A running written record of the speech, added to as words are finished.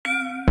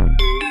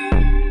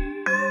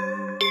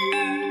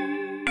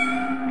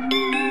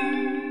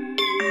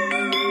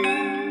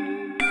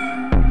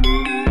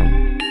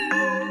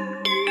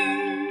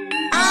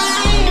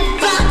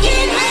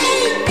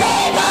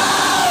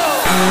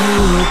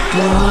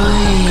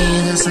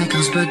Boy, the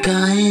cycle's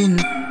begun.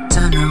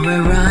 Time to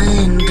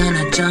run,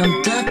 gonna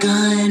jump the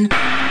gun.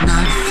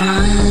 Not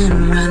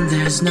fun when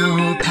there's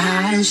no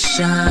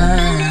passion.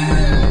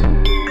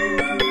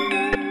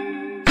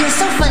 You're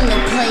so fun to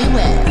play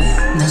with.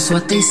 That's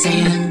what they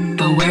sayin',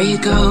 but where you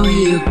go,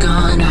 you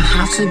gonna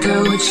have to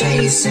go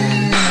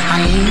chasing. I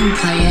ain't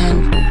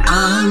playing,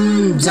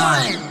 I'm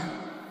done.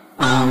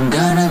 I'm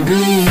gonna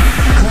be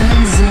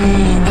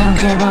cleansing. I don't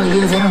care about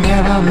you, they don't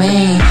care about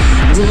me.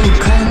 Deep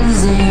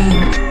cleansing,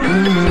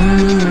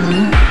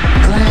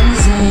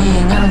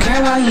 cleansing. I don't care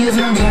about you,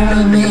 they don't care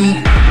about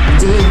me.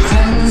 Deep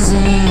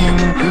cleansing,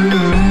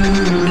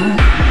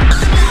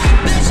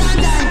 Bitch, I'm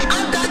done.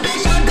 I'm done,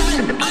 bitch, I'm done.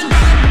 I'm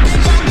done,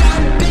 bitch, I'm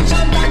done. Bitch,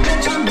 I'm done,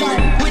 bitch, I'm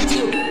done with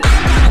you.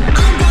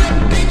 I'm done,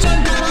 bitch,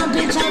 I'm done.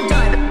 Bitch, I'm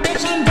done.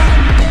 Bitch, I'm done.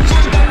 Bitch,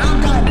 I'm done. I'm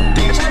done,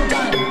 bitch, I'm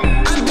done.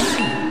 I'm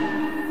done.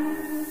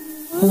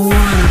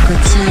 wanna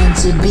pretend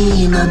to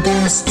be my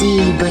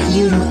bestie, but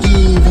you don't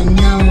even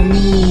know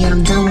me.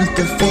 I'm done with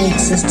the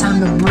fakes, it's time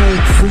to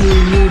break free.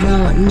 You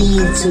don't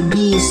need to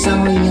be so,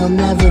 and you'll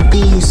never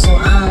be, so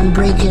I'm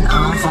breaking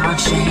off our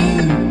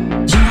chain.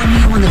 You and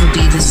me will never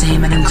be the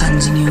same, and I'm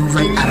cleansing you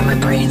right out of my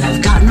brain.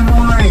 I've got no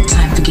more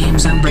time for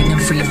games, I'm breaking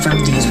free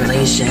from these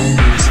relations.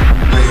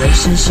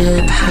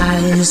 Relationship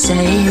has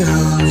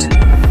sailed,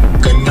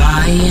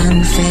 goodbye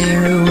and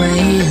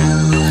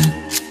farewell.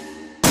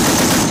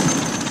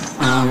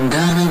 I'm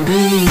gonna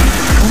be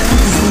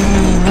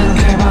cleansing. I don't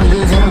care about you,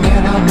 they don't care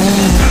about me.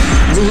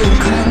 Deep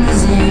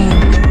cleansing,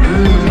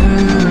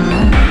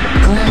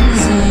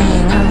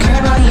 cleansing. I don't care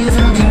about you,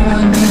 they don't care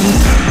about me.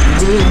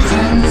 Deep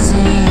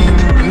cleansing,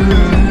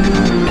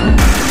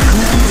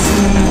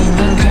 cleansing. I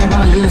don't care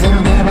about you, they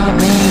don't care about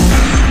me.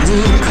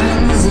 Deep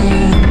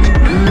cleansing,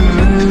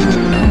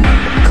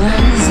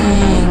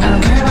 cleansing. I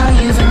don't care about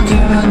you, they don't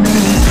care about me.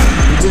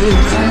 Deep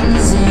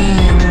cleansing.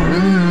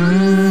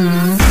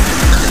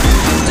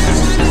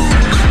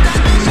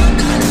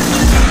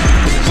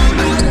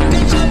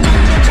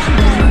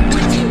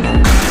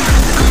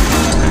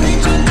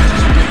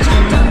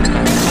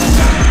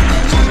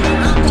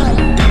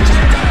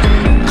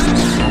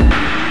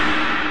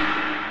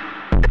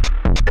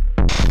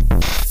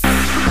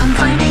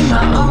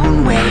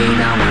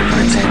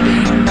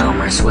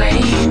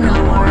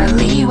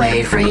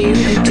 For you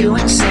to do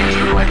and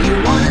say what you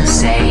wanna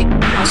say.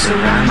 I'll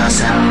surround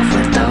myself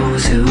with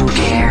those who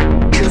care.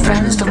 True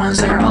friends, the ones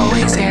that are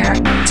always there.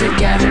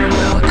 Together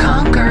we'll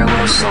conquer,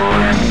 we'll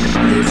soar.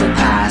 Leave the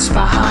past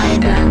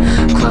behind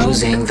and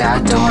closing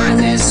that door.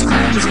 This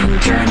cleansing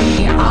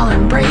journey I'll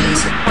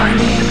embrace.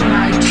 Finding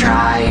my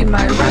tribe,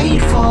 my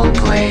rightful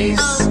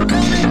place. I'm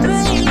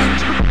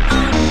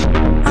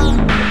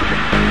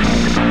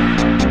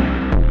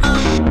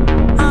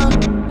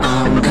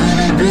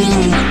gonna be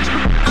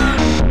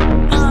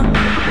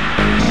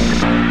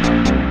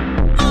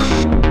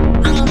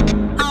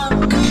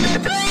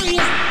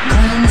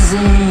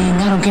cleansing. I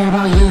don't care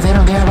about you.